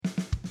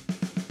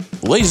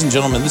Ladies and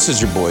gentlemen, this is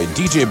your boy,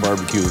 DJ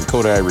Barbecue of the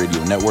Kodai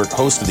Radio Network,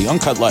 host of the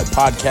Uncut Live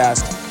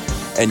podcast.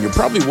 And you're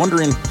probably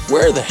wondering,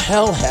 where the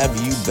hell have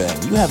you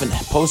been? You haven't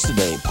posted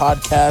a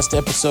podcast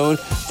episode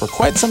for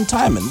quite some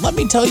time. And let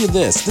me tell you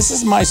this. This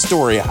is my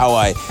story, how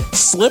I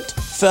slipped,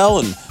 fell,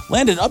 and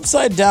landed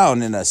upside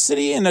down in a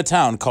city in a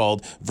town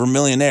called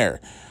Vermillionaire.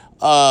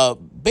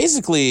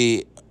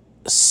 Basically,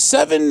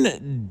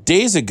 7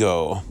 days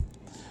ago,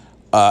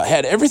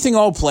 had everything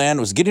all planned,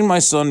 was getting my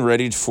son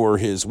ready for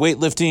his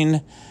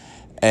weightlifting,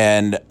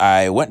 and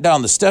I went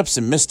down the steps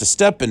and missed a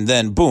step, and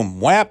then boom,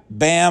 whap,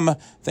 bam,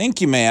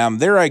 thank you, ma'am.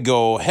 There I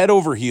go, head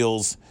over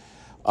heels,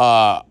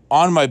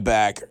 on my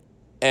back,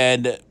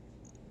 and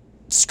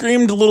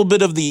screamed a little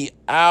bit of the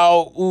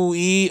ow, ooh,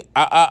 ee,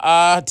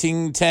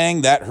 ting,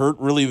 tang. That hurt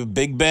really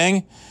big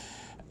bang.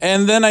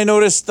 And then I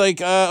noticed,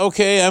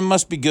 okay, I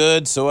must be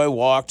good, so I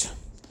walked.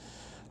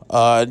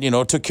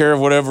 Took care of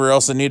whatever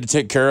else I needed to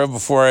take care of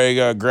before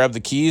I grabbed the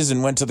keys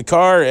and went to the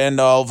car, and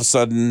all of a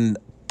sudden,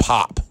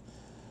 pop.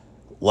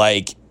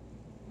 I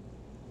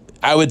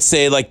would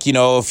say,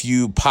 if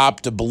you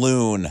popped a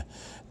balloon,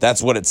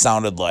 that's what it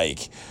sounded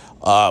like.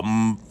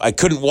 I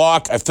couldn't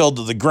walk. I fell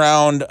to the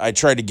ground. I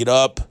tried to get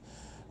up.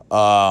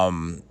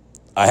 I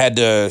had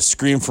to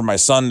scream for my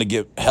son to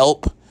get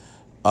help.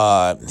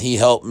 He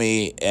helped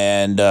me,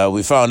 and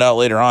we found out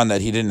later on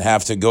that he didn't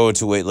have to go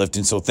to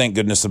weightlifting, so thank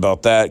goodness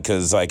about that,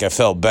 because I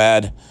felt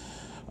bad.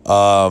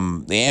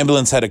 The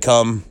ambulance had to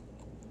come.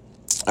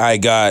 I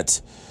got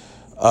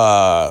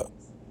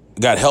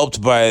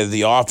helped by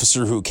the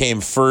officer who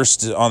came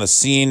first on the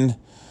scene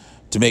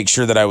to make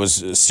sure that I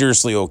was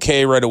seriously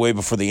okay right away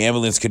before the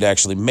ambulance could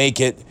actually make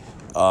it.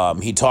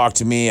 He talked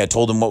to me. I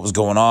told him what was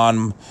going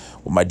on,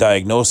 what my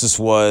diagnosis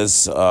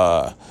was.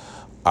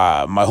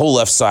 My whole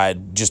left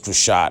side just was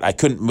shot. I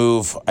couldn't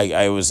move.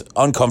 I was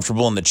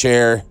uncomfortable in the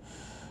chair.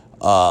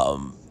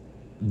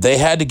 They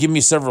had to give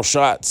me several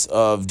shots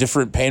of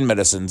different pain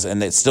medicines,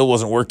 and it still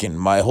wasn't working.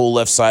 My whole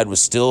left side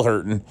was still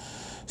hurting,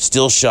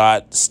 still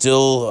shot,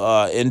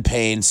 still in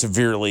pain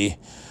severely.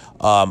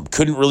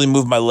 Couldn't really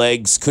move my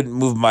legs. Couldn't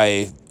move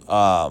my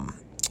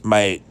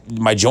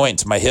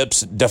joints, my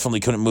hips. Definitely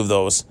couldn't move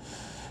those.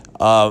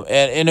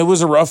 And it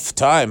was a rough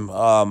time.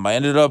 I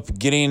ended up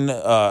getting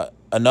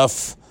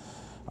enough,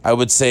 I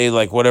would say,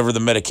 whatever the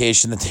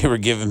medication that they were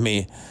giving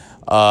me,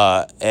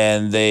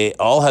 and they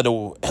all had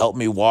to help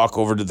me walk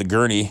over to the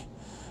gurney,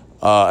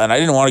 and I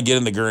didn't want to get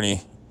in the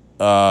gurney,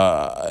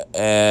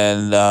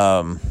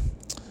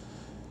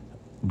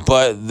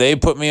 but they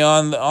put me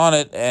on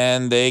it,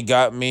 and they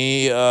got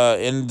me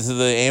into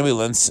the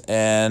ambulance,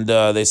 and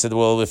they said,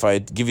 well, if I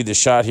give you the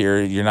shot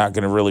here, you're not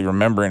going to really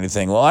remember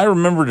anything. Well, I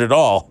remembered it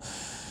all,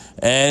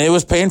 and it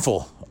was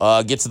painful.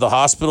 Get to the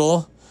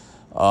hospital.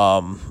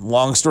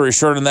 Long story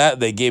short on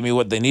that, they gave me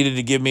what they needed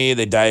to give me.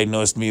 They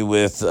diagnosed me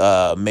with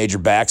major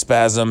back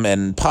spasm,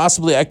 and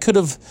possibly I could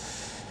have,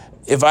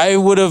 if I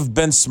would have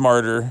been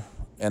smarter,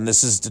 and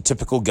this is the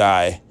typical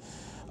guy,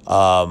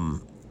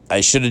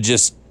 I should have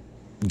just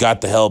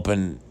got the help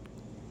and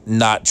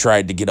not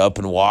tried to get up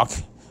and walk.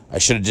 I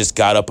should have just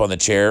got up on the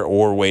chair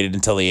or waited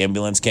until the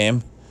ambulance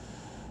came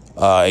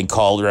and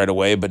called right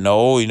away. But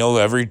no,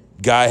 every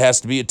guy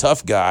has to be a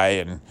tough guy,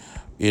 and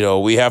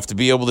we have to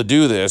be able to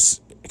do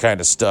this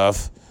kind of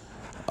stuff.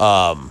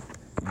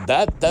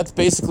 That's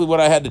basically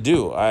what I had to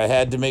do. I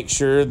had to make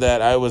sure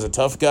that I was a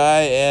tough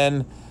guy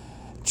and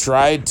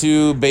tried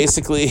to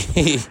basically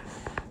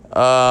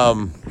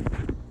tough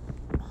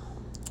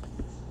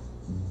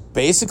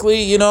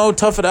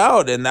it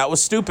out, and that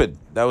was stupid.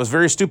 That was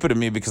very stupid of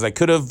me, because I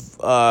could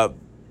have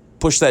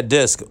pushed that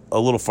disc a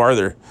little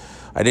farther.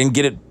 I didn't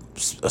get it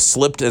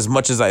slipped as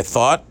much as I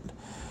thought.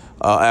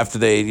 After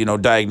they,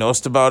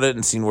 diagnosed about it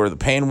and seen where the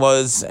pain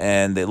was,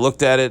 and they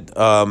looked at it.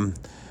 But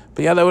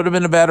yeah, that would have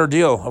been a bad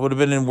ordeal. I would have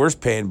been in worse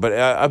pain.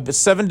 But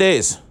 7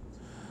 days.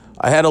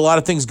 I had a lot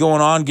of things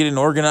going on, getting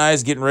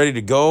organized, getting ready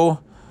to go.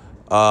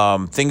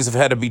 Things have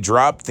had to be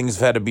dropped. Things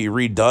have had to be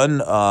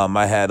redone.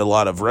 I had a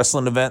lot of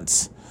wrestling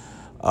events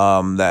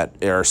that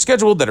are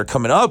scheduled, that are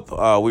coming up.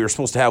 We were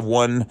supposed to have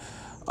one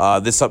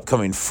this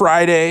upcoming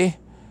Friday.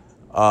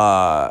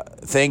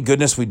 Thank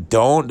goodness we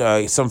don't.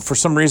 For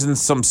some reason,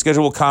 some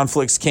schedule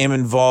conflicts came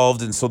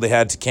involved, and so they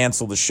had to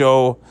cancel the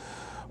show,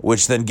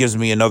 which then gives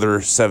me another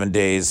 7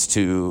 days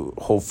to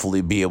hopefully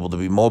be able to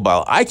be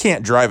mobile. I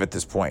can't drive at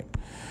this point,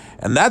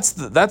 and that's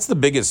the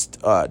biggest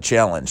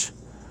challenge.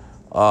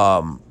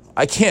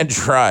 I can't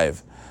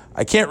drive.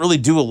 I can't really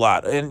do a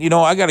lot, and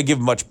I got to give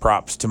much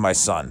props to my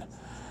son.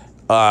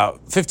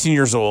 15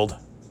 years old.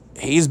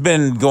 He's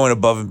been going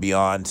above and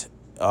beyond.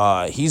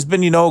 He's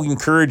been,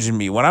 encouraging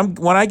me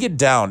when I get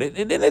down.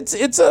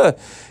 It's a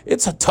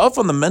tough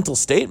on the mental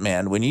state,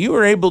 man. When you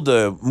are able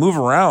to move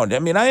around. I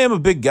mean, I am a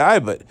big guy,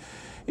 but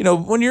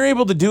when you're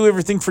able to do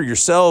everything for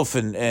yourself,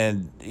 and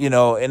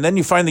then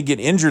you finally get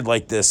injured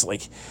like this,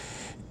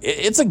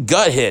 it's a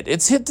gut hit.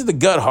 It's hit to the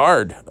gut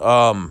hard.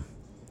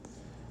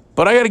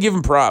 But I got to give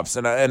him props,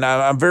 and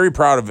I'm very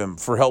proud of him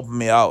for helping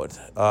me out.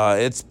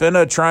 It's been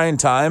a trying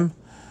time,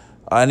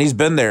 and he's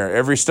been there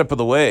every step of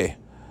the way.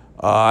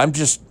 I'm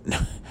just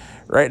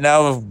right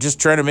now I'm just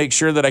trying to make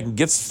sure that I can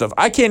get some stuff.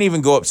 I can't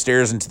even go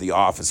upstairs into the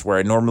office where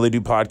I normally do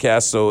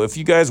podcasts. So if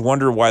you guys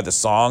wonder why the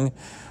song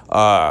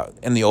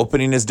in the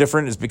opening is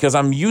different, it's because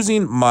I'm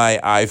using my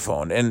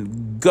iPhone,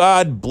 and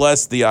God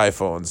bless the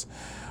iPhones.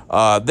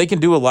 They can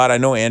do a lot. I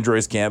know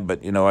Androids can't,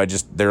 but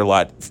they're a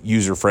lot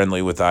user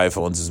friendly with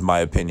iPhones, is my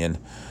opinion.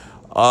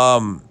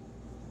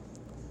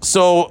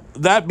 So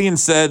that being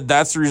said,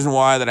 that's the reason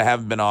why that I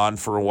haven't been on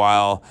for a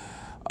while.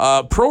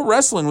 Pro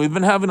wrestling, we've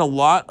been having a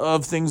lot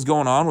of things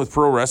going on with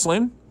pro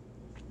wrestling.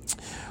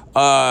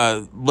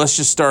 Let's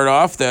just start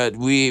off that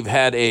we've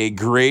had a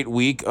great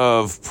week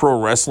of pro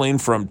wrestling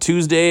from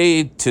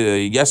Tuesday to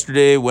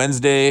yesterday,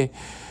 Wednesday.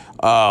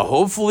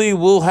 Hopefully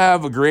we'll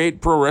have a great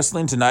pro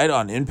wrestling tonight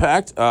on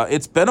Impact.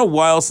 It's been a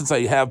while since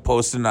I have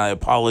posted, and I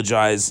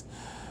apologize.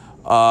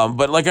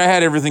 But I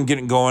had everything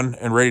getting going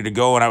and ready to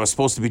go, and I was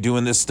supposed to be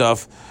doing this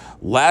stuff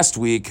last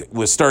week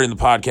with starting the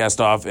podcast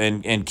off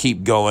and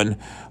keep going.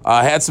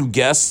 I had some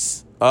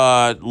guests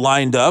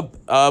lined up,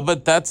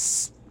 but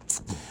it's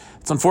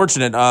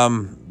unfortunate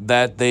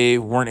that they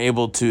weren't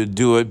able to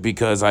do it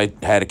because I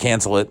had to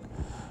cancel it,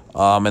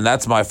 and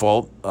that's my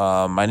fault.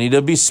 I need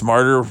to be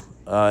smarter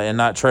and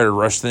not try to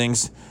rush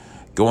things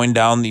going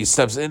down these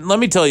steps. And let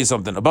me tell you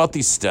something about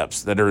these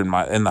steps that are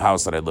in the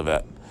house that I live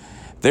at.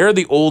 They're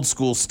the old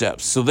school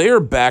steps, so they are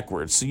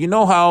backwards. So you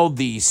know how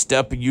the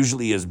step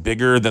usually is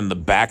bigger than the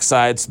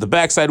backside? So the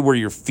backside where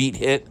your feet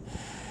hit,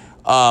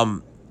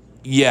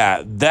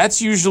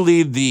 that's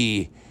usually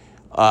the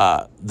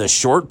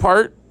short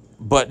part.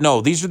 But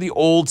no, these are the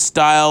old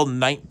style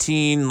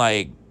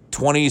 20s,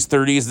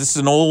 30s. This is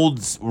an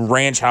old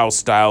ranch house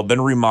style,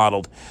 been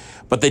remodeled,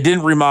 but they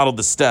didn't remodel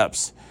the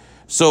steps.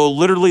 So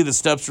literally the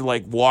steps are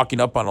like walking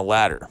up on a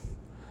ladder,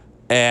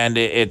 and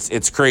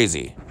it's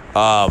crazy.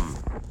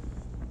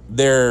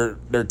 They're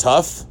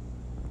tough.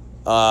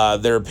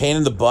 They're a pain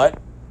in the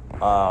butt.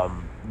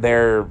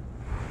 They're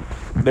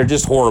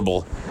just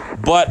horrible.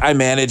 But I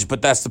manage,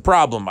 but that's the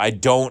problem. I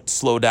don't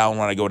slow down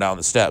when I go down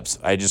the steps.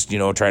 I just,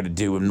 try to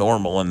do them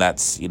normal, and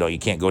that's, you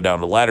can't go down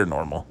the ladder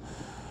normal.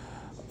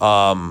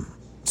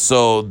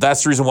 So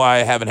that's the reason why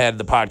I haven't had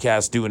the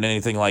podcast doing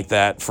anything like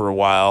that for a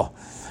while.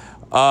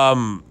 I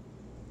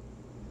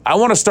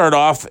want to start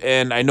off,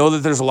 and I know that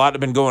there's a lot that's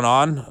been going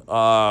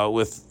on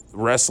with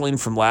wrestling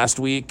from last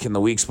week and the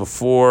weeks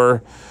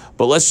before,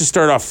 but let's just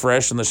start off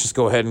fresh, and let's just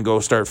go ahead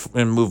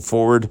and move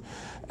forward.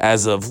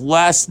 As of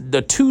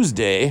the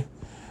Tuesday,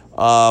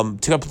 a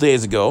couple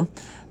days ago,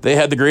 they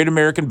had the Great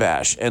American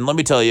Bash, and let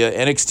me tell you,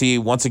 NXT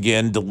once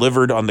again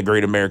delivered on the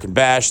Great American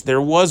Bash.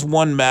 There was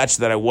one match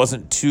that I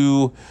wasn't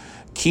too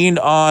keen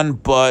on,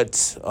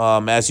 but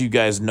as you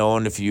guys know,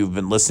 and if you've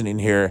been listening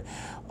here,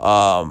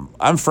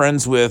 I'm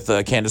friends with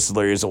Candice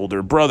LeRae's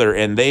older brother,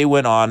 and they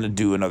went on to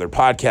do another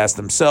podcast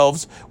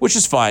themselves, which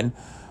is fine.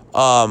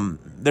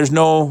 There's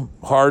no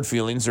hard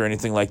feelings or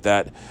anything like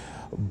that.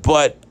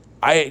 But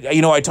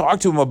I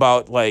talked to him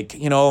about I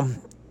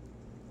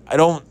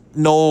don't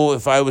know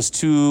if I was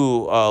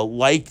too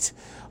liked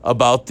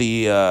about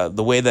the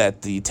way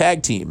that the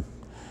tag team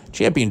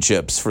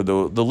championships for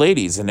the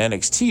ladies in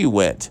NXT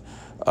went.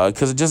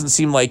 Because it doesn't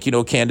seem like,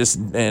 Candice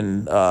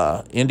and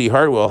Indy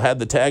Hartwell had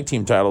the tag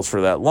team titles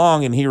for that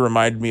long, and he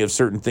reminded me of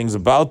certain things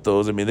about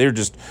those. I mean, they're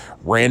just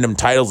random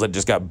titles that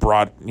just got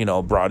brought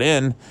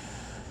in.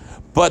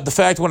 But the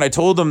fact when I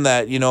told them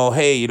that,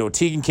 hey,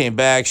 Tegan came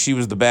back, she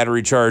was the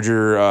battery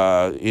charger,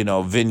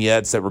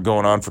 vignettes that were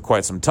going on for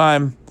quite some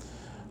time.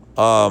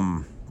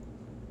 I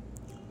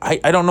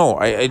don't know.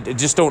 I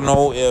just don't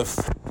know if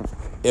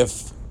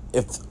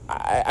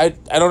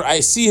I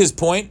see his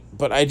point,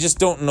 but I just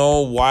don't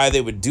know why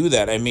they would do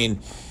that. I mean,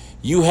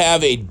 you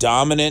have a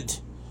dominant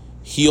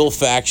heel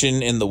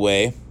faction in the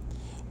way.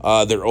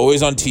 They're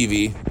always on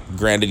TV.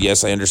 Granted,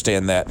 yes, I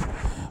understand that.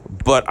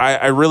 But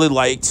I really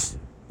liked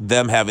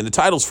them having the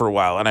titles for a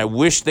while, and I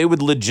wish they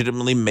would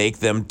legitimately make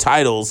them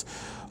titles,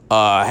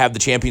 have the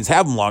champions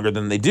have them longer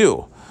than they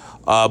do.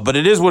 But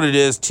it is what it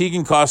is.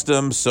 Tegan cost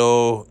them,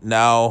 so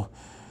now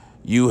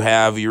you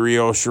have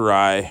Io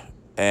Shirai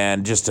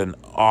and just an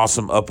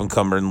awesome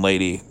up-and-coming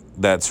lady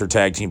that's her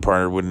tag team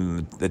partner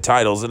winning the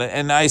titles.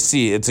 And I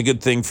see it's a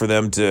good thing for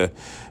them to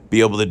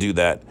be able to do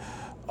that.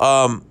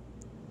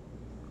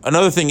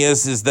 Another thing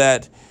is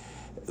that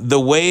the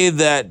way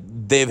that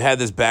they've had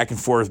this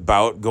back-and-forth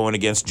bout going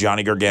against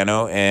Johnny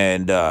Gargano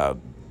and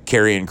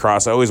Karrion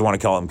Kross, I always want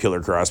to call him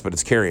Killer Kross, but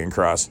it's Karrion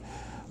Kross,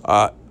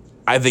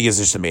 I think it's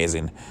just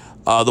amazing.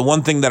 The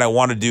one thing that I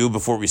want to do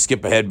before we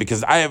skip ahead,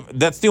 because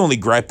that's the only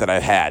gripe that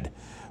I've had,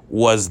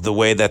 was the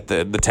way that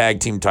the tag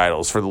team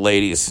titles for the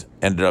ladies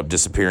ended up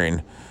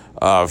disappearing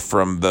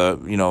from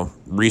the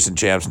recent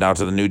champs now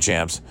to the new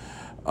champs.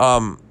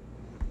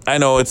 I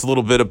know it's a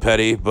little bit of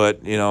petty,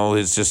 but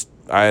it's just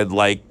I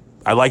like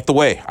the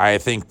way. I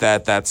think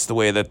that's the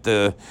way that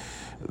the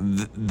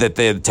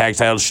tag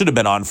titles should have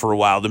been on for a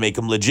while to make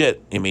them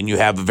legit. I mean, you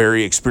have a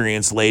very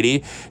experienced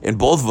lady in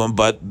both of them,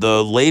 but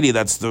the lady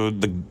that's the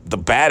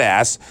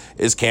badass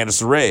is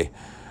Candice LeRae.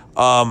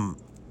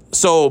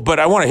 But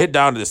I want to hit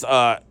down to this.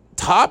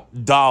 Top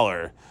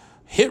Dollar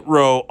Hit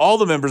Row, all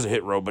the members of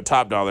Hit Row, but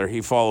Top Dollar,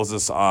 he follows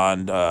us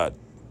on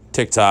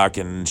TikTok,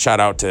 and shout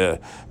out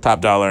to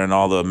Top Dollar and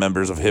all the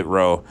members of Hit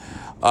Row.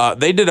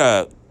 They did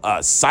a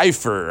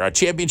cipher, a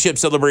championship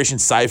celebration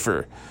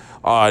cipher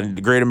on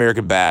Great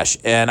American Bash,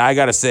 and I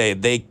gotta say,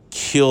 they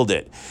killed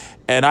it.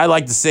 And I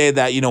like to say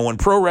that, when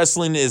pro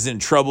wrestling is in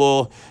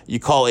trouble, you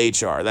call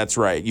HR. That's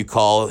right, you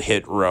call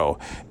Hit Row,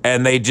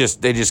 and they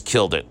just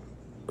killed it,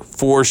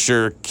 for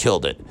sure,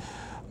 killed it.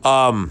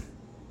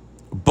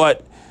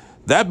 But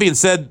that being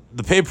said,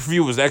 the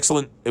pay-per-view was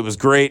excellent. It was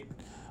great.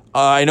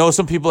 I know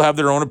some people have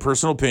their own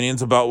personal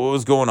opinions about what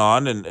was going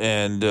on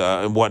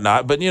and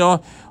whatnot, but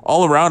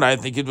all around, I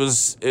think it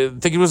was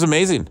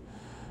amazing.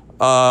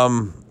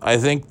 I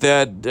think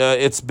that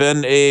it's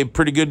been a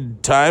pretty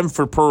good time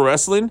for pro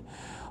wrestling.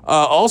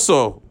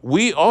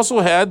 We also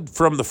had,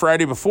 from the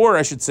Friday before,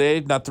 I should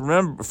say, not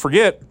to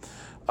forget,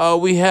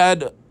 we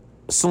had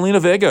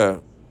Zelina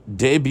Vega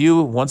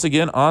debut once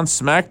again on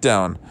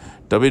SmackDown.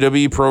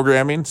 WWE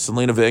programming.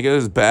 Zelina Vega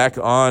is back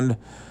on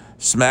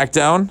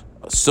SmackDown.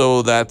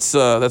 So that's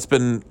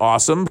been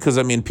awesome,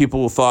 because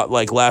people thought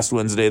like last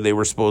Wednesday they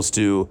were supposed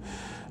to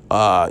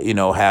have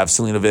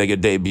Zelina Vega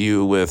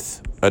debut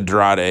with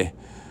Andrade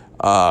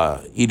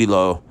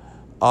Idolo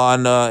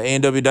on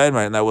A&W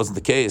Dynamite, and that wasn't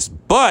the case.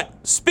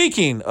 But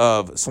speaking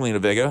of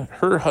Zelina Vega,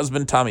 her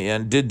husband Tommy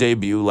End did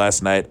debut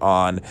last night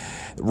on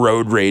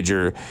Road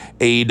Rager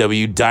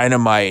AEW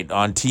Dynamite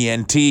on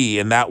TNT,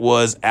 and that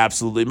was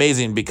absolutely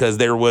amazing, because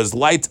there was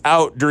lights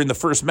out during the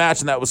first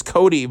match, and that was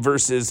Cody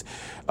versus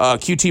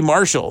QT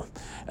Marshall.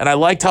 And I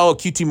liked how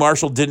QT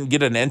Marshall didn't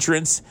get an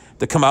entrance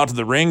to come out to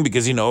the ring,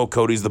 because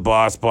Cody's the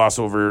boss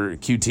over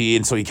QT,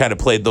 and so he kind of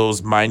played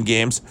those mind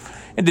games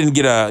and didn't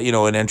get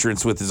an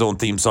entrance with his own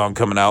theme song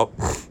coming out.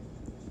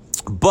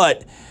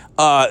 But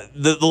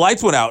the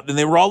lights went out, and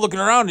they were all looking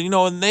around,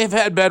 and they've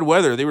had bad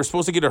weather. They were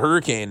supposed to get a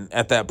hurricane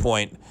at that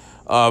point,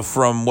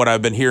 from what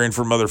I've been hearing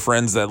from other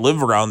friends that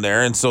live around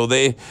there. And so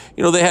they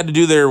had to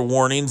do their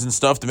warnings and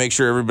stuff to make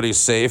sure everybody's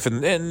safe.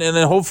 And then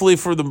hopefully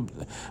from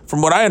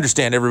what I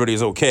understand,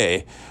 everybody's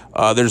okay.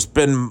 There's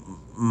been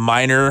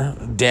minor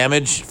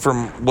damage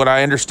from what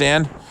I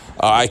understand.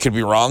 I could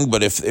be wrong,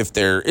 but if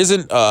there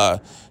isn't,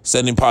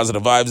 sending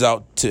positive vibes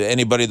out to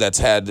anybody that's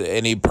had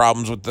any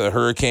problems with the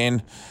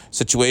hurricane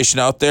situation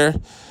out there.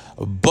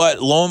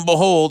 But lo and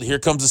behold, here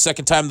comes the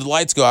second time the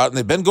lights go out, and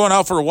they've been going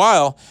out for a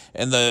while,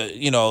 and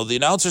the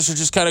announcers are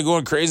just kind of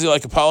going crazy,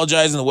 like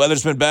apologizing. The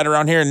weather's been bad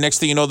around here, and next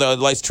thing you know, the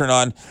lights turn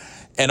on,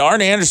 and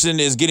Arn Anderson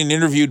is getting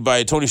interviewed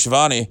by Tony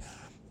Schiavone,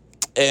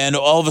 and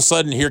all of a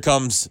sudden,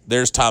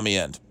 there's Tommy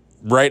End,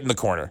 right in the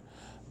corner.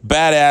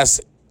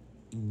 Badass,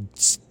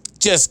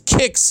 just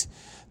kicks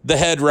the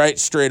head right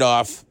straight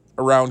off,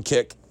 a round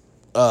kick.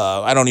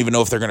 I don't even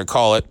know if they're going to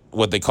call it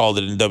what they called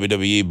it in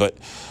WWE, but,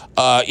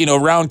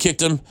 round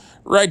kicked him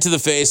right to the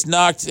face,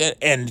 knocked,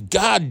 and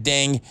god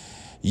dang,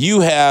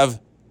 you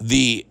have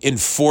the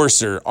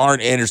enforcer,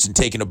 Arn Anderson,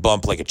 taking a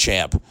bump like a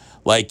champ.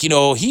 Like,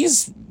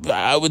 he's,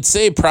 I would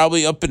say,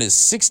 probably up in his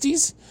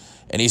 60s,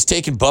 and he's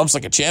taking bumps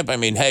like a champ. I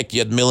mean, heck, you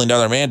had $1 Million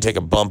Man take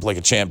a bump like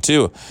a champ,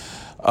 too.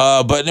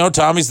 But no,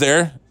 Tommy's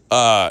there.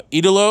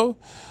 Idolo,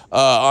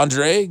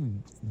 Andre,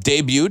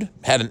 debuted,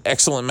 had an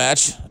excellent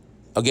match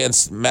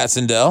against Matt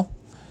Sindel.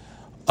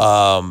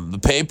 The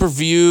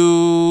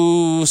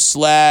pay-per-view /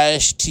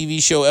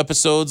 TV show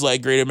episodes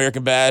like Great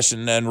American Bash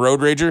and then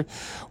Road Rager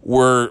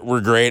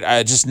were great.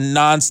 I just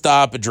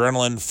nonstop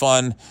adrenaline,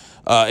 fun,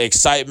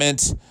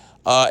 excitement.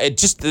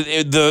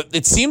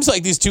 It seems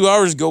like these 2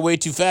 hours go way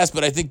too fast,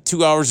 but I think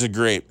 2 hours are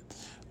great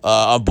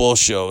on both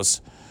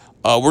shows.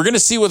 We're gonna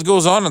see what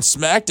goes on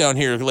SmackDown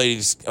here,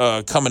 ladies,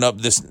 coming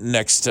up this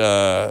next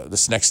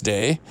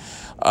day.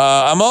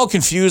 I'm all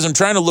confused. I'm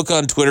trying to look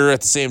on Twitter at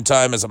the same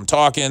time as I'm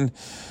talking.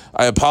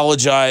 I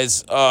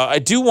apologize. I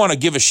do want to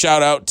give a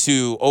shout out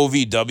to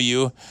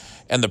OVW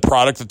and the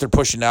product that they're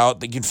pushing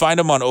out. You can find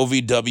them on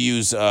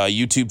OVW's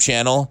YouTube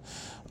channel,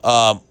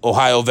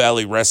 Ohio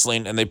Valley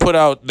Wrestling, and they put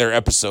out their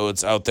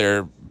episodes out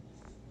there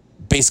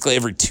basically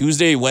every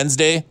Tuesday,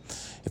 Wednesday,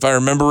 if I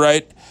remember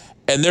right.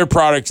 And their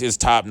product is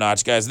top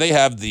notch, guys. They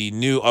have the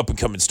new up and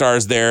coming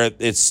stars there.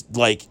 It's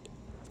like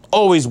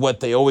always what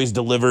they always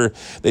deliver.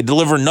 They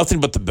deliver nothing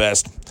but the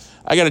best.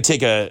 I got to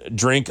take a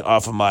drink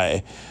off of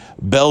my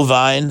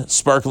Belvine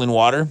sparkling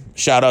water.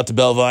 Shout out to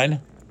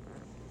Belvine.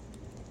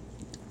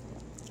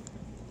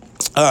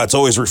 It's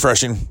always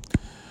refreshing.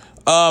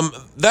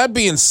 That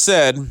being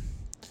said,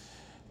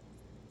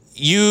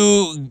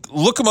 you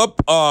look them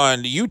up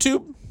on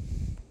YouTube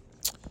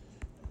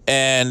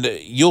and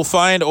you'll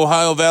find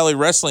Ohio Valley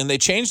Wrestling. They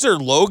changed their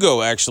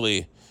logo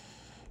actually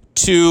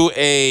to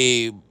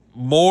a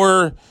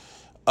more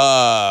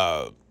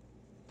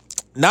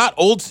not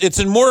old. It's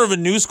in more of a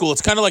new school.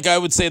 It's kind of like I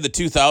would say the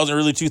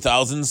early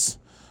 2000s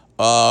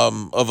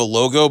of a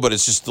logo, but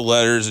it's just the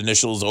letters,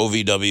 initials,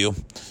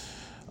 OVW.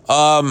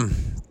 I'm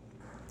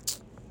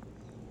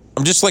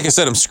just, like I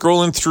said, I'm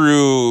scrolling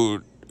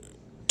through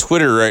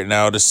Twitter right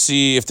now to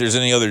see if there's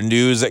any other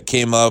news that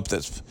came up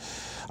that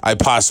I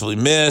possibly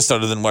missed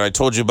other than what I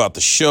told you about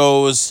the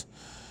shows.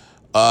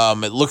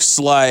 It looks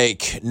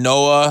like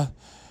Noah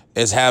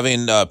is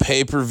having a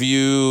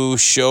pay-per-view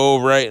show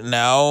right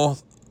now.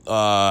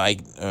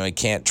 I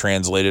can't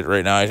translate it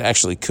right now. I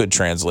actually could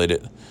translate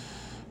it.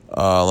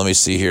 Let me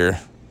see here.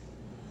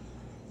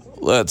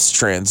 Let's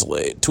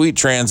translate. Tweet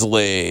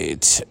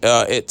translate.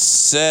 It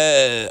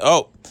said,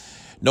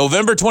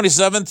 November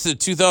 27th,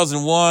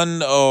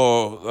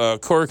 2001.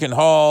 Cork and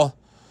Hall.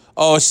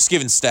 Oh, it's just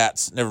giving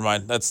stats. Never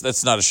mind.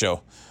 That's not a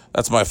show.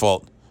 That's my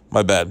fault.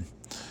 My bad.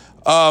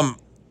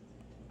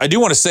 I do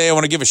want to say I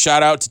want to give a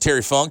shout out to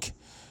Terry Funk.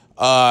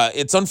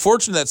 It's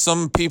unfortunate that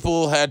some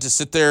people had to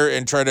sit there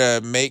and try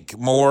to make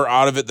more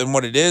out of it than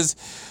what it is.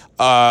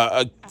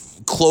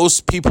 Close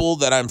people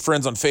that I'm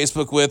friends on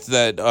Facebook with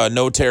that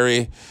know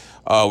Terry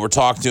were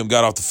talking to him,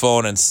 got off the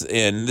phone, and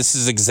this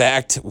is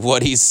exact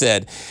what he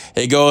said.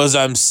 He goes,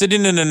 "I'm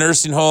sitting in a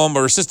nursing home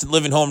or assisted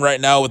living home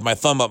right now with my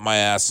thumb up my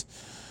ass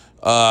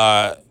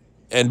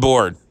and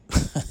bored."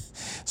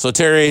 So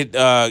Terry,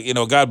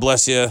 God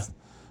bless you.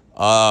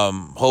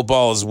 Hope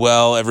all is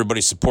well.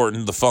 Everybody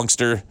supporting the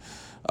Funkster.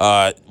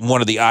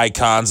 One of the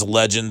icons,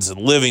 legends, and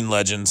living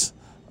legends.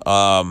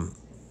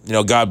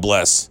 God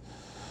bless.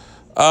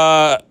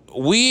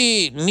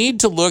 We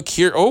need to look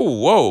here. Oh,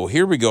 whoa,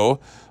 here we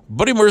go.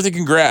 Buddy Murphy,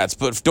 congrats,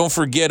 but don't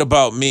forget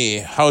about me.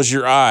 How's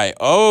your eye?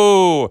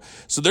 Oh,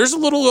 so there's a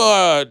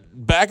little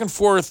back and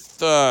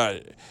forth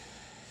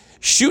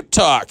shoot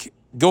talk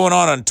going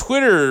on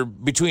Twitter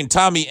between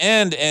Tommy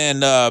End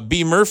and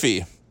B.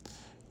 Murphy.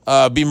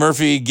 B.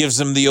 Murphy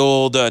gives him the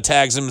old,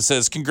 tags him and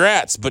says,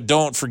 congrats, but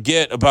don't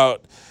forget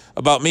about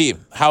me.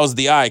 How's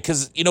the eye?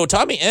 Because,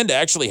 Tommy End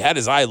actually had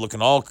his eye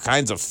looking all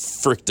kinds of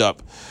fricked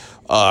up.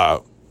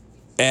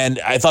 And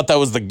I thought that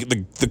was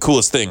the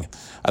coolest thing.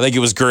 I think it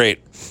was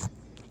great.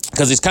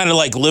 Because he's kind of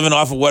like living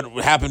off of what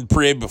happened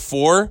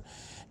before.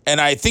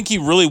 And I think he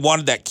really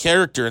wanted that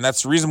character. And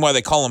that's the reason why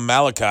they call him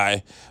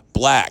Malachi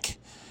Black.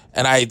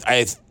 And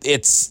it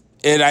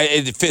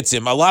fits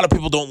him. A lot of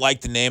people don't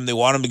like the name. They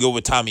want him to go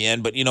with Tommy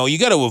End. But, you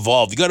got to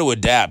evolve. You got to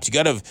adapt. You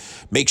got to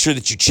make sure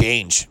that you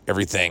change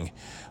everything.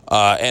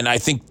 And I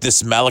think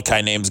this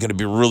Malachi name is going to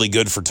be really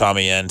good for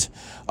Tommy End.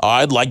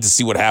 I'd like to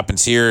see what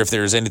happens here, if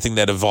there's anything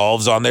that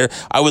evolves on there.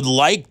 I would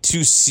like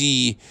to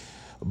see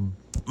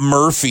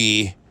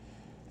Murphy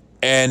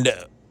and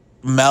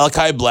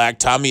Malachi Black,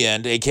 Tommy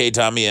End, a.k.a.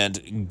 Tommy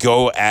End,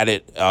 go at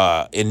it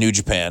in New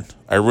Japan.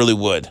 I really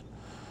would.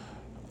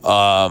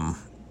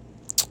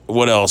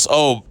 What else?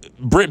 Oh,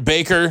 Britt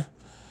Baker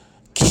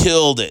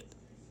killed it.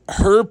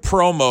 Her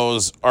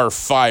promos are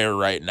fire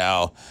right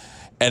now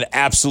and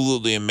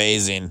absolutely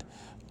amazing.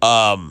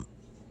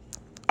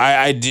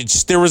 I did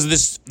just, there was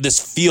this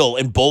feel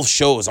in both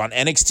shows on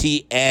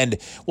NXT and,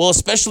 well,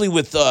 especially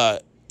with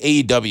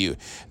AEW.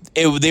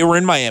 They were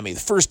in Miami. The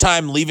first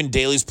time leaving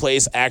Daly's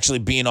place, actually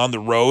being on the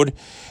road,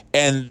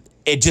 and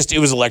it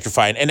was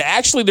electrifying. And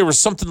actually there was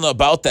something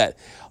about that.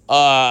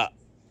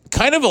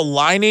 Kind of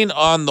aligning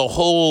on the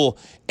whole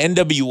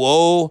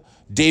NWO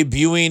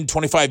debuting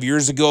 25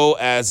 years ago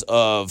as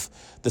of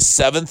the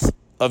 7th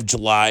of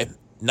July,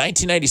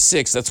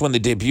 1996. That's when they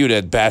debuted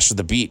at Bash of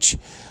the Beach.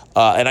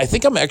 And I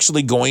think I'm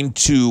actually going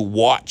to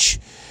watch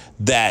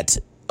that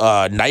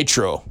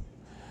Nitro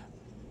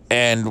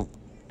and,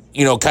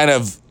 kind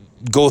of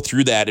go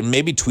through that and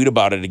maybe tweet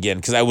about it again,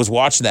 because I was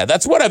watching that.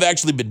 That's what I've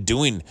actually been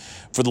doing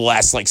for the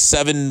last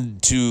 7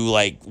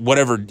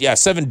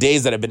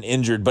 days that I've been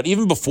injured. But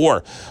even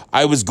before,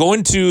 I was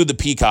going to the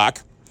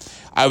Peacock,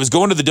 I was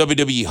going to the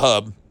WWE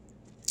Hub,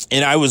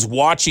 and I was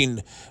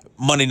watching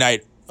Monday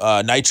Night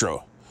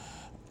Nitro.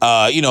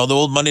 The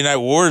old Monday Night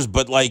Wars,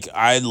 but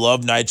I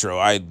love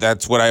Nitro.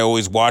 That's what I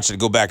always watch. I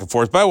go back and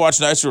forth, but I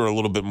watch Nitro a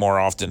little bit more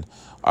often.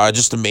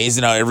 Just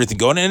amazing how everything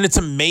going, and it's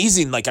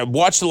amazing. I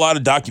watched a lot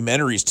of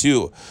documentaries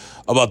too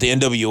about the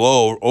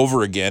NWO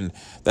over again.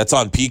 That's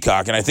on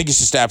Peacock, and I think it's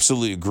just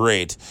absolutely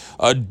great.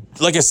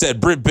 Like I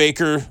said, Britt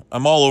Baker.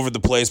 I'm all over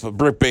the place, but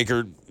Britt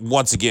Baker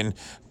once again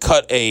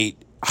cut a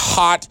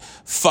hot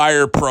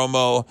fire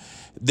promo.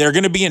 They're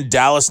going to be in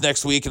Dallas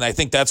next week, and I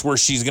think that's where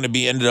she's going to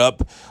be ended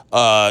up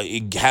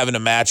having a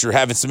match or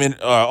having some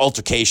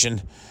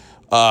altercation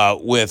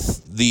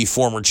with the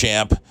former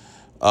champ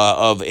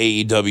of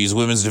AEW's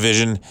women's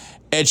division.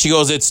 And she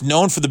goes, it's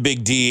known for the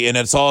big D, and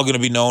it's all going to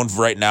be known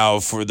right now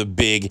for the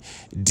big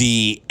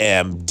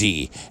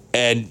DMD.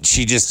 And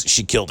she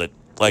killed it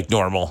like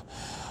normal.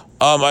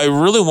 I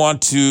really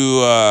want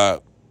to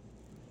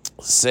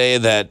say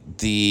that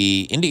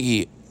the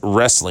Indy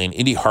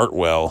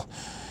Hartwell,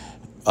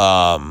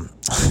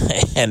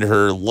 and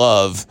her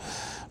love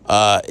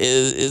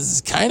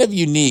is kind of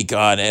unique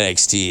on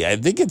NXT. I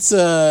think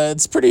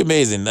it's pretty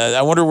amazing.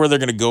 I wonder where they're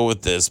going to go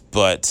with this,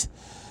 but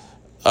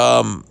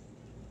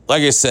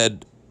like I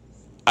said,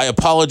 I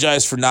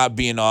apologize for not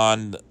being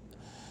on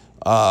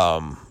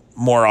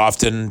more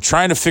often,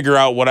 trying to figure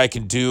out what I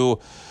can do.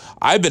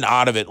 I've been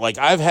out of it.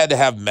 I've had to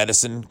have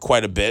medicine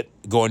quite a bit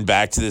going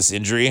back to this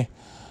injury.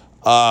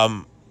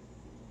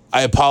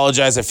 I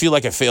apologize. I feel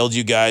like I failed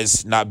you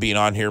guys not being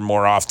on here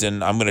more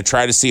often. I'm going to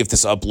try to see if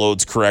this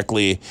uploads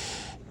correctly.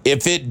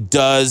 If it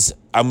does,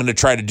 I'm going to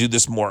try to do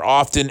this more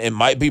often. It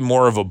might be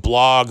more of a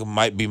blog,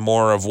 might be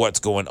more of what's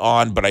going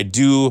on, but I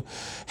do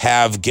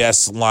have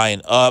guests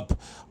line up.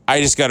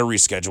 I just got to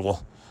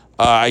reschedule.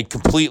 I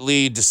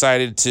completely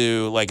decided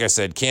to, like I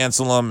said,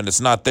 cancel them, and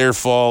it's not their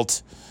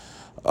fault.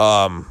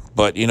 But,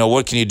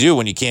 what can you do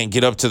when you can't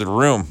get up to the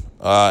room,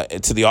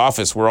 to the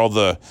office where all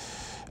the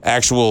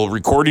actual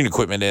recording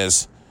equipment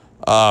is?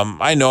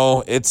 I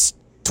know it's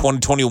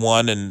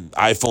 2021 and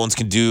iPhones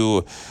can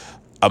do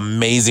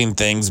amazing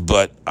things,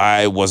 but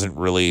I wasn't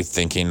really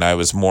thinking. I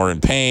was more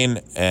in pain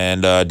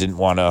and I didn't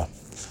want to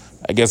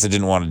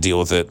deal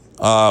with it.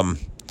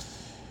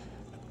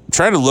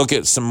 Trying to look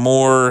at some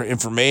more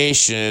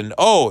information.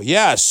 Oh,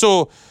 yeah.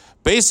 So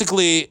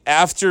basically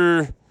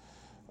after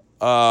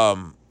I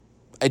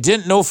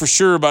didn't know for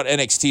sure about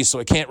NXT, so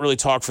I can't really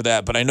talk for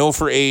that, but I know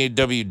for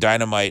AEW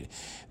Dynamite,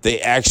 they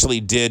actually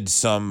did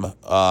some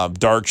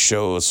dark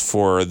shows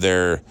for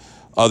their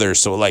others.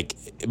 So like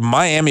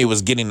Miami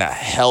was getting a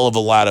hell of a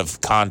lot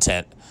of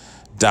content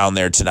down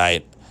there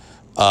tonight.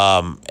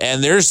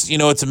 And there's,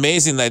 it's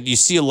amazing that you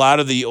see a lot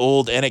of the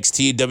old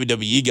NXT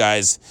WWE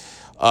guys.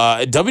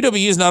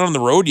 WWE is not on the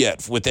road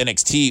yet with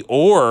NXT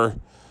or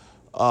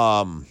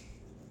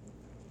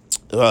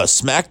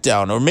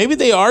SmackDown, or maybe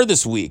they are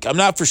this week. I'm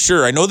not for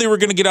sure. I know they were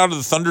going to get out of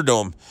the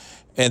Thunderdome,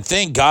 and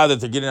thank God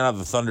that they're getting out of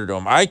the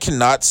Thunderdome. I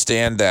cannot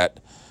stand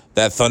that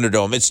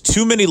Thunderdome. It's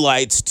too many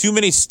lights, too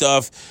many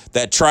stuff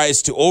that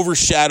tries to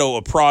overshadow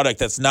a product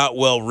that's not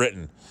well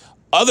written,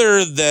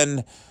 other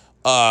than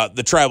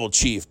the Tribal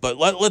Chief. But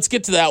let's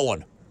get to that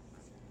one.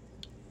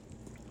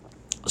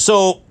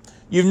 So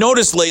you've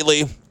noticed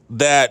lately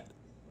that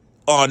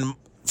on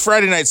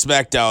Friday Night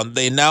SmackDown,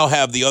 they now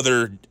have the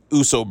other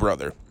Uso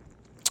brother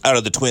out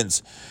of the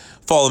twins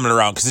following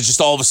around because it just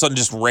all of a sudden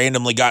just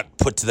randomly got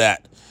put to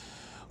that.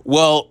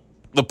 Well,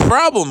 the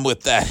problem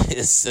with that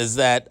is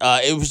that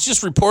it was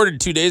just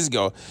reported 2 days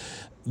ago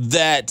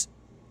that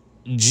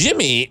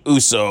Jimmy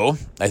Uso,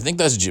 I think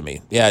that's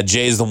Jimmy. Yeah,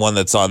 Jay's the one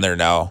that's on there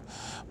now.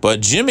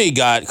 But Jimmy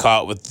got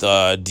caught with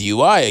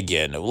DUI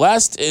again.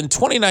 In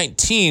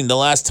 2019, the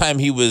last time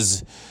he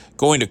was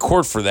going to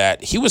court for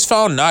that, he was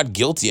found not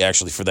guilty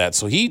actually for that.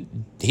 So he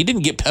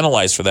didn't get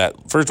penalized for that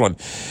first one.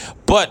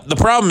 But the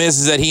problem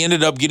is that he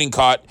ended up getting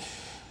caught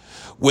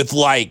with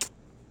like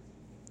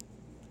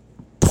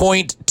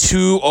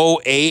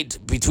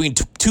 0.208 between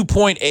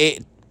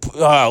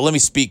 2.8. Let me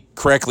speak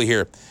correctly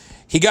here.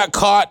 He got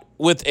caught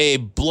with a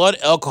blood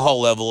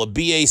alcohol level, a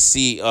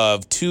BAC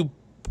of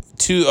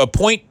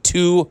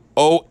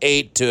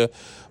 0.208 to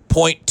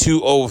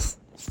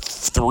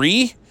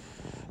 0.203.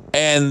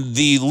 And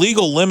the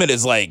legal limit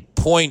is like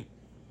 0.08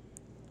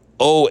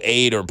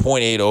 or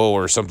 0.80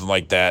 or something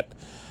like that.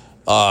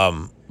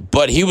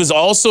 But he was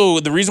also,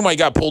 the reason why he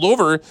got pulled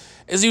over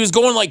is he was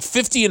going like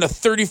 50 in a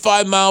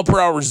 35 mile per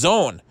hour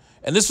zone.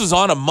 And this was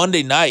on a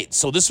Monday night.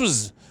 So this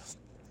was,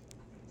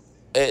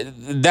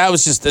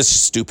 that's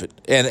just stupid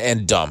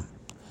and dumb.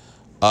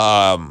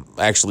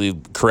 Actually,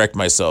 correct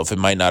myself. It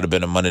might not have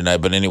been a Monday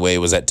night, but anyway, it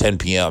was at 10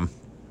 p.m.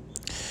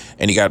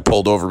 And he got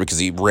pulled over because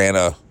he ran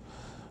a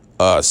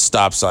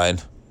stop sign.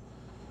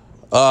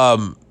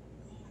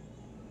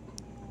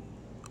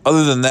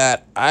 Other than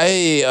that,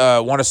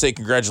 I want to say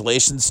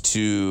congratulations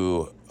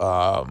to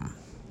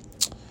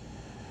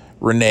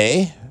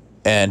Renee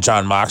and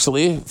John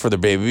Moxley for their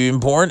baby being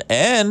born,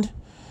 and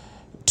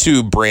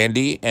to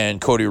Brandy and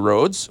Cody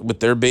Rhodes with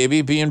their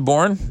baby being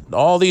born.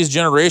 All these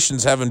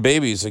generations having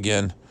babies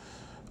again.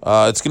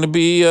 It's going to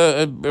be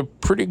a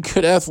pretty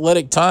good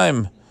athletic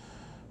time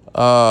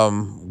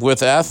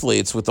with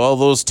athletes, with all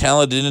those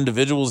talented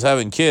individuals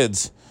having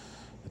kids.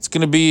 It's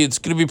gonna be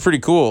pretty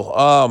cool.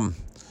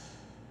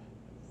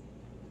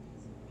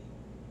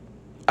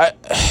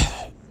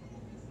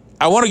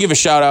 I want to give a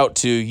shout out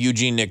to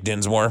Eugene Nick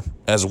Dinsmore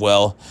as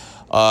well.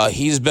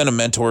 He's been a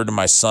mentor to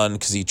my son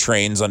because he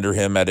trains under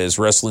him at his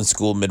wrestling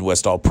school,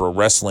 Midwest All Pro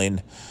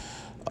Wrestling.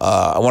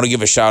 I want to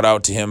give a shout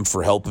out to him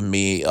for helping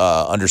me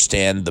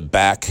understand the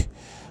back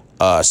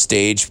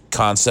stage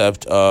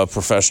concept of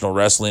professional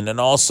wrestling, and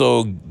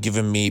also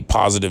giving me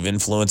positive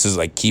influences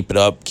like keep it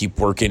up, keep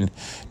working,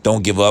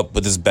 don't give up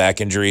with his back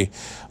injury.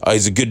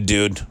 He's a good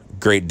dude,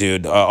 great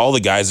dude. All the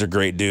guys are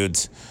great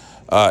dudes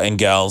and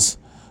gals.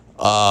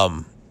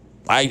 I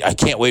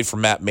can't wait for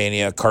Matt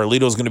Mania.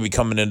 Carlito's going to be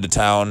coming into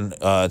town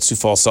at Sioux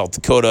Falls, South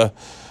Dakota,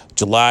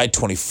 July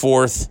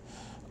 24th.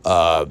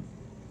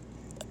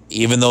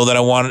 Even though that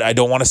I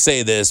don't want to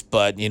say this,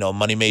 but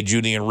Money Made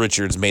Julian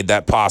Richards made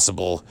that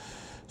possible.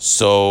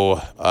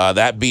 So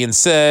that being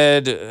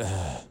said,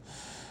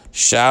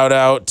 shout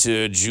out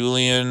to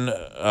Julian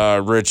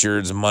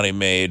Richards, Money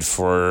Made,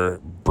 for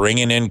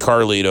bringing in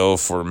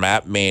Carlito for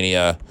Matt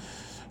Mania.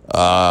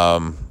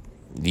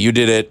 You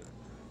did it.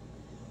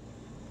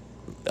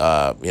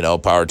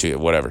 Power to you,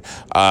 whatever.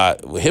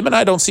 Him and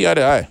I don't see eye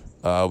to eye.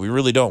 We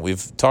really don't.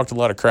 We've talked a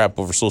lot of crap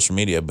over social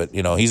media, but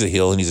he's a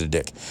heel and he's a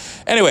dick.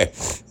 Anyway,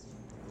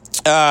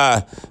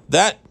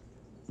 that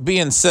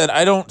being said,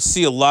 I don't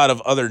see a lot of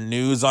other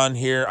news on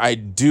here. I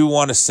do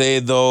want to say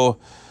though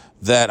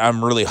that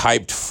I'm really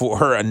hyped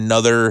for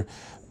another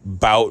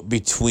bout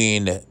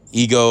between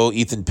Ego,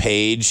 Ethan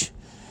Page,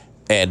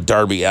 and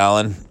Darby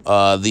Allin.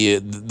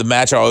 The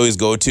match I always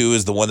go to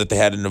is the one that they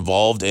had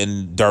involved,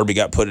 and Darby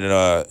got put in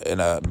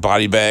a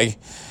body bag,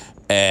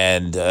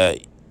 and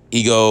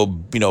Ego,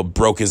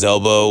 broke his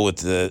elbow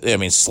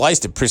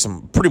sliced it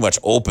pretty much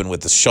open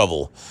with the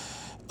shovel,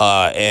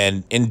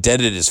 and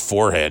indented his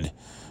forehead,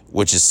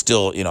 which is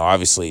still,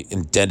 obviously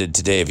indented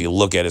today if you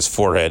look at his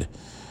forehead.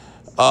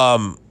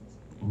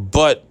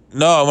 But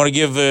no, I want to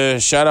give a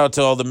shout out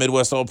to all the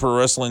Midwest All Pro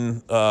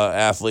Wrestling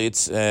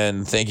athletes,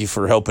 and thank you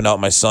for helping out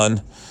my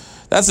son.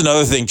 That's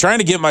another thing. Trying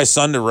to get my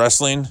son to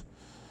wrestling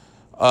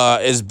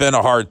has been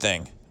a hard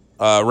thing.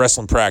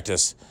 Wrestling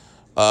practice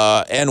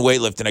and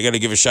weightlifting. I got to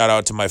give a shout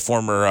out to my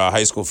former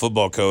high school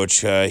football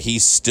coach.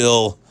 He's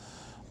still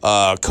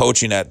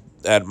coaching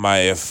at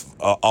my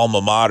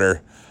alma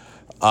mater,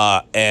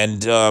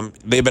 and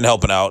they've been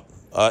helping out.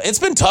 It's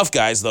been tough,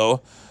 guys,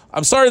 though.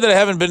 I'm sorry that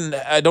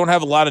I don't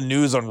have a lot of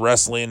news on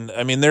wrestling.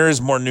 I mean, there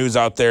is more news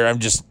out there.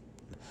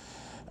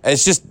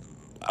 It's just,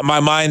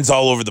 my mind's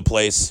all over the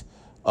place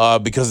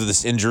because of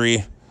this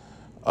injury.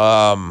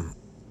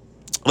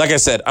 Like I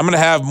said, I'm going to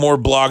have more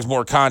blogs,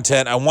 more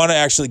content. I want to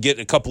actually get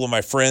a couple of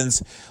my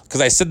friends,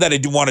 because I said that I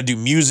do want to do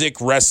music,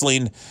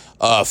 wrestling,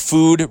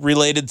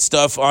 food-related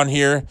stuff on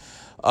here,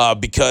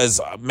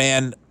 because,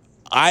 man,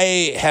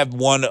 I have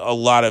won a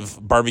lot of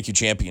barbecue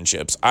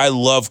championships. I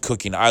love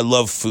cooking. I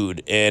love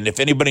food. And if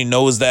anybody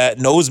knows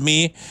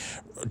me,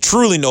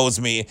 truly knows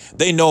me,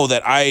 they know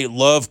that I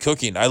love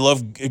cooking. I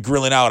love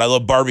grilling out. I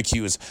love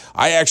barbecues.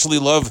 I actually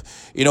love,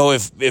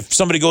 if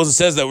somebody goes and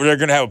says that they're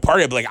going to have a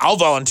party, I'd be like, I'll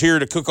volunteer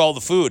to cook all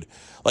the food.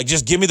 Like,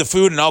 just give me the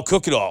food and I'll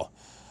cook it all.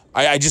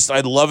 I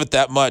love it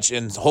that much,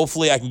 and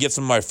hopefully I can get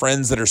some of my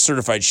friends that are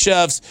certified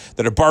chefs,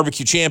 that are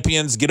barbecue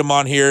champions, get them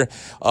on here,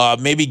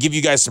 maybe give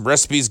you guys some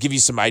recipes, give you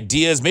some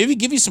ideas, maybe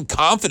give you some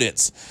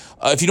confidence.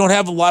 If you don't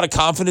have a lot of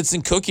confidence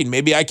in cooking,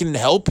 maybe I can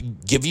help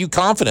give you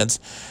confidence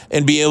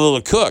and be able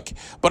to cook.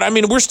 But,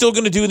 we're still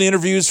going to do the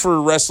interviews for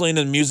wrestling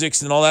and music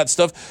and all that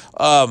stuff.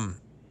 I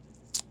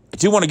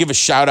do want to give a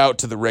shout out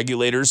to the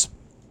Regulators.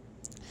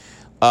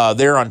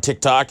 They're on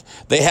TikTok.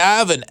 They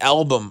have an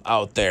album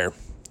out there.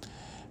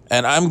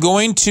 And I'm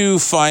going to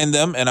find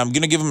them, and I'm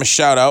going to give them a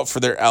shout out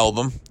for their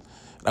album.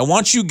 I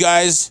want you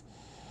guys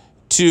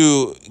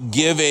to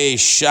give a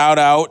shout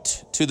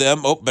out to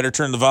them. Oh, better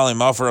turn the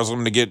volume off, or else I'm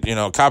going to get,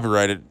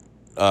 copyrighted.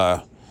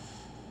 I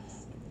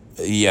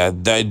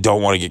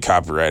don't want to get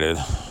copyrighted.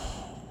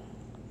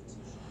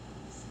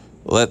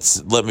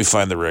 Let me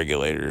find the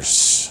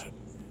Regulators.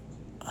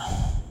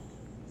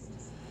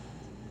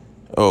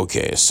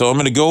 Okay, so I'm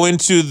going to go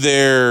into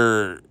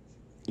their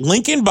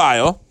link in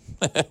bio.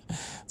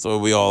 That's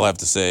what we all have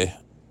to say.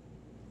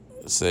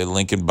 Say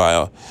link in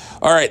bio.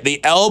 All right,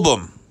 the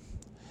album.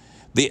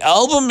 The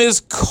album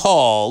is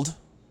called,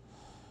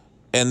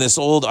 and this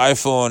old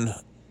iPhone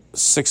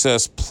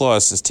 6S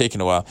Plus is taking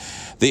a while.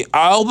 The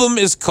album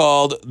is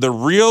called The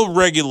Real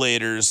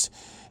Regulators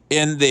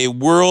in the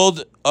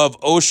World of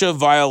OSHA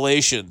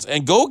Violations.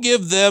 And go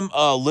give them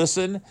a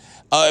listen.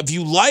 If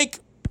you like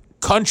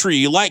country,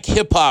 you like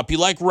hip-hop, you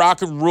like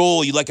rock and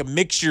roll, you like a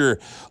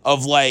mixture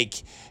of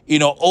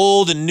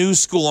old and new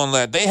school on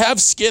that. They have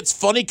skits,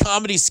 funny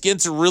comedy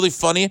skits are really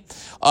funny.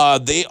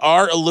 They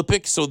are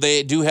Olympic, so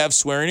they do have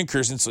swearing and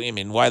cursing. So,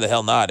 why the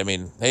hell not?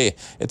 Hey,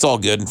 it's all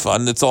good and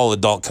fun. It's all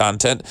adult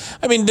content.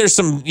 There's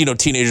some,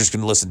 teenagers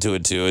can listen to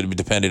it too. It'd be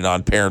dependent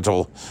on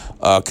parental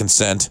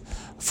consent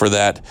for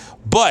that.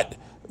 But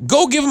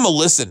go give them a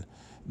listen.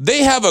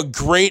 They have a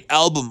great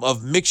album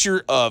of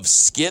mixture of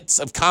skits,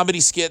 of comedy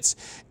skits,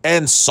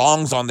 and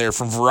songs on there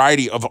from a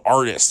variety of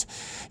artists.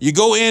 You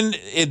go in,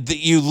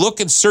 you look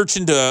and search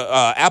into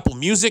Apple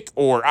Music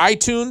or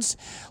iTunes.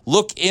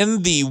 Look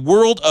in the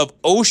world of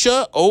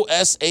OSHA,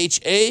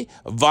 OSHA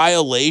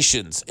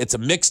Violations. It's a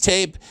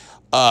mixtape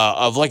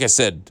of, like I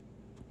said,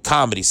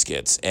 comedy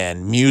skits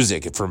and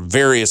music from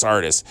various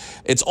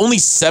artists. It's only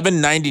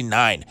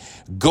 $7.99.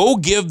 Go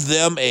give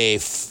them a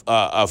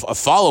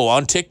follow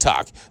on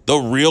TikTok, The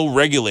Real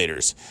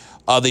Regulators.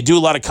 They do a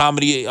lot of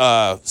comedy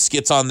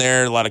skits on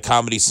there, a lot of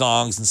comedy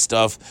songs and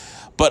stuff.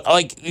 But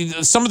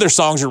some of their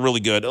songs are really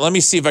good. Let me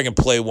see if I can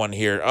play one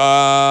here.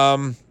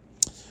 I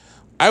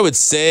would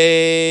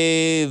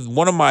say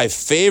one of my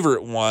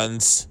favorite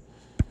ones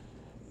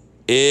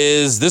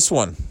is this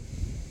one.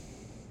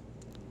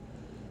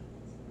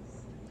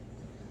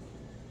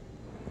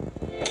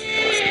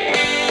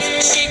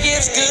 She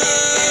gives good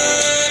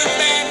a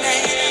bad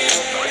name.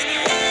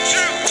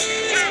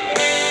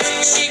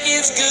 She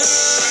gives good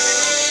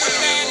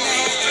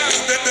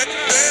a bad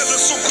name.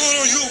 There's so good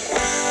on you.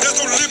 There's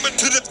no limit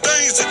to the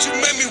things that you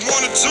made me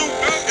want to do.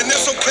 And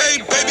that's okay,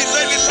 baby.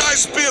 Lately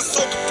life's been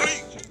so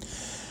complete.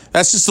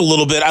 That's just a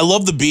little bit. I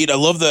love the beat. I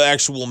love the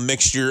actual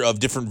mixture of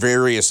different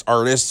various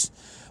artists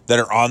that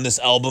are on this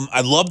album.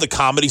 I love the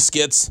comedy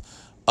skits.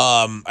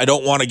 I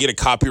don't want to get a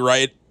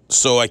copyright,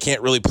 so I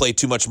can't really play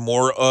too much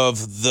more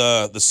of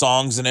the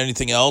songs and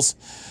anything else.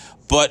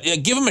 But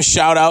give them a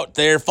shout out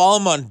there. Follow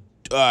them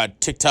on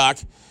TikTok.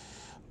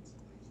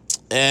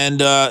 And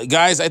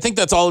guys, I think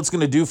that's all it's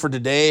going to do for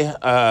today.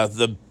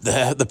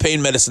 The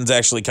pain medicine's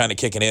actually kind of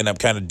kicking in. I'm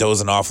kind of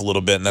dozing off a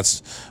little bit, and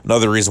that's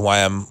another reason why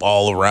I'm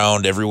all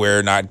around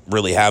everywhere, not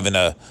really having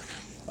a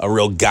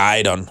real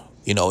guide on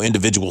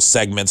individual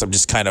segments. I'm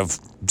just kind of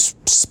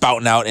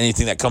spouting out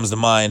anything that comes to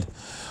mind.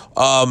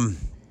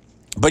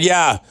 But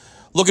yeah,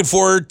 looking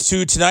forward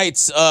to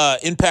tonight's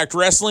Impact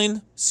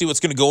Wrestling. See what's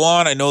going to go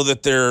on. I know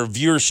that their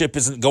viewership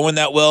isn't going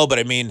that well, but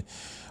I mean,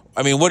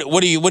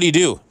 what do you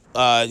do?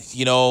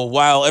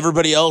 While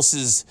everybody else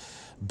is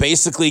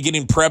basically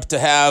getting prepped to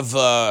have,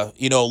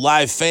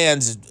 live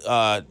fans,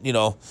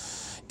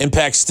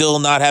 Impact's still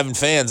not having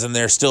fans, and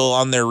they're still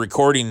on their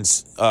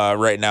recordings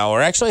right now.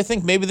 Or actually, I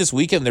think maybe this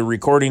weekend they're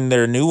recording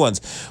their new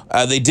ones.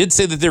 They did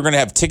say that they're going to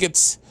have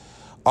tickets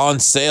on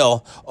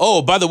sale.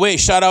 Oh, by the way,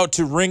 shout out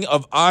to Ring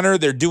of Honor.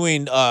 They're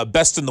doing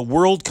Best in the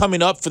World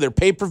coming up for their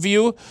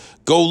pay-per-view.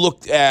 Go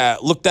look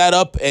that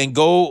up and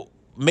go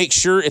make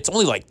sure it's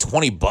only like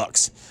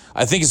 $20.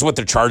 I think is what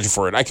they're charging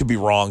for it. I could be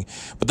wrong,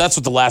 but that's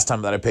what the last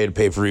time that I paid a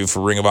pay-per-view for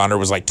Ring of Honor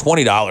was like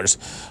 $20.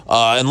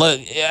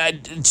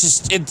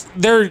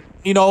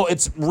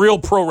 It's real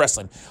pro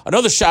wrestling.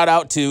 Another shout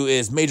out to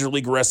is Major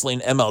League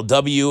Wrestling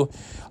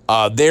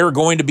MLW. They're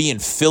going to be in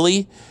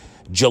Philly,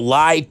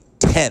 July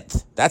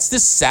 10th. That's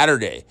this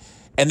Saturday,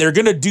 and they're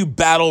gonna do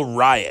Battle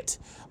Riot,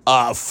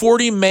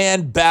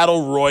 40-man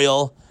battle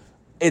royal.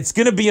 It's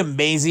going to be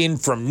amazing,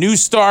 from new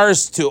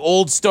stars to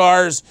old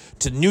stars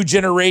to new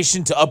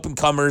generation to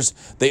up-and-comers.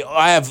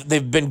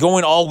 They've been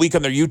going all week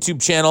on their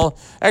YouTube channel,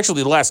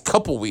 actually the last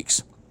couple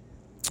weeks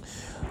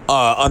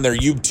on their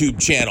YouTube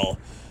channel,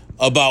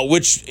 about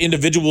which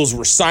individuals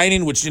were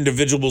signing, which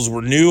individuals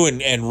were new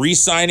and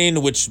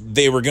re-signing, which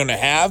they were going to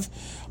have.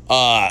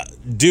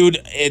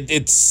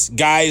 It's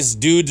guys,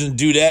 dudes, and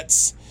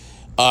dudettes,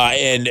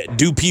 and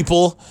do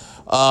people.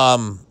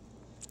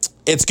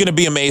 It's going to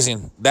be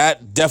amazing.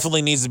 That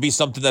definitely needs to be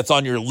something that's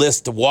on your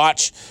list to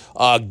watch.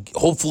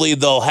 Hopefully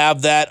they'll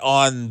have that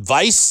on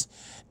Vice,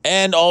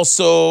 and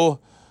also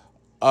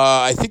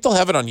I think they'll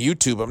have it on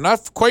YouTube. I'm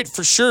not quite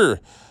for sure.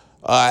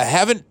 I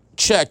haven't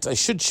checked. I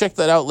should check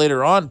that out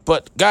later on.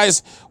 But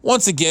guys,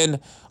 once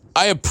again,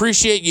 I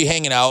appreciate you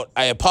hanging out.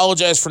 I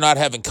apologize for not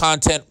having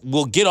content.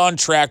 We'll get on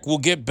track. We'll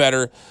get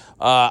better.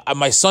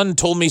 My son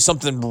told me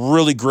something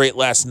really great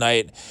last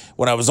night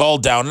when I was all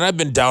down, and I've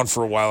been down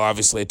for a while.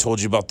 Obviously, I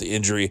told you about the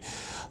injury.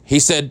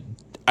 He said,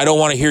 I don't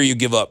want to hear you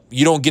give up.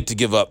 You don't get to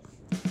give up.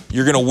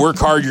 You're going to work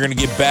hard. You're going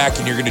to get back,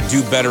 and you're going to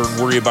do better,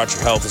 and worry about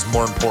your health is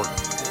more important.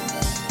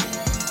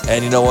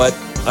 And you know what?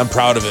 I'm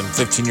proud of him.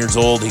 15 years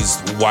old. He's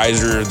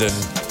wiser than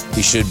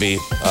he should be.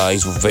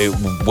 He's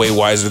way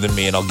wiser than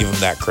me, and I'll give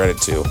him that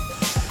credit too.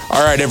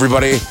 All right,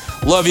 everybody.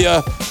 Love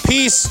you.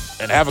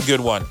 Peace, and have a good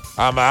one.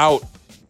 I'm out.